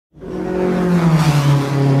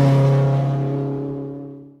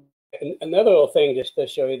another little thing just to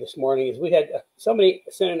show you this morning is we had somebody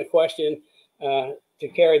send in a question to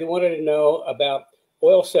Carrie. They wanted to know about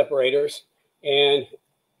oil separators and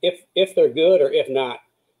if they're good or if not.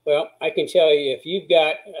 Well, I can tell you, if you've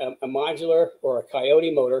got a modular or a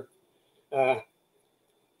Coyote motor,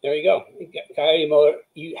 there you go. You've got a Coyote motor,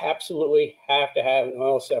 you absolutely have to have an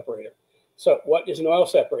oil separator. So what is an oil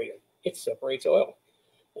separator? It separates oil.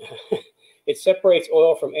 It separates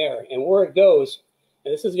oil from air. And where it goes,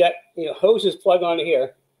 and this has got hoses plug onto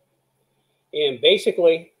here, and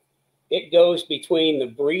basically it goes between the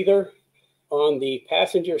breather on the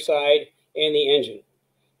passenger side and the engine.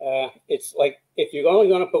 It's like if you're only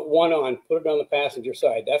going to put one on, put it on the passenger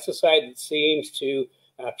side. That's the side that seems to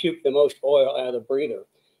puke the most oil out of the breather.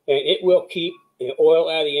 And it will keep oil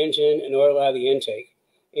out of the engine and oil out of the intake.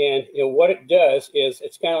 And what it does is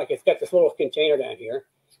it's kind of like it's got this little container down here.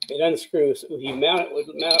 It unscrews. So you mount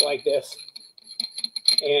it like this,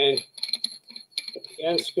 and you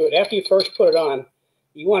unscrew it. After you first put it on,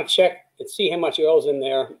 you want to check and see how much oil is in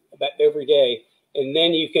there about every day, and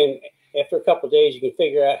then you can, after a couple of days, you can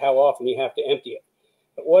figure out how often you have to empty it.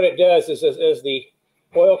 But what it does is, as the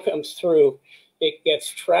oil comes through, it gets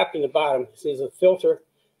trapped in the bottom. There's a filter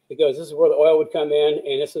that goes. This is where the oil would come in,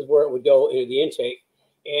 and this is where it would go into the intake,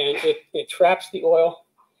 and it traps the oil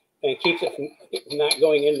and keeps it from not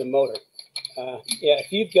going into the motor. Yeah,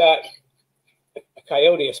 if you've got a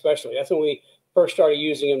Coyote, especially, that's when we first started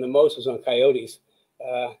using them the most, was on Coyotes.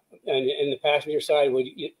 And the passenger side would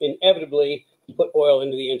inevitably put oil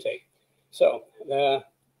into the intake. So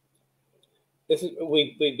this is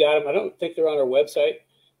we've got them. I don't think they're on our website.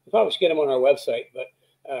 We probably should get them on our website, but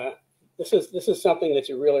this is something that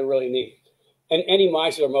you really need. And any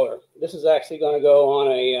modular motor. This is actually going to go on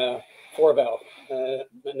a 4-valve, a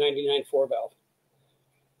 99 4-valve,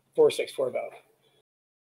 4.6 4-valve.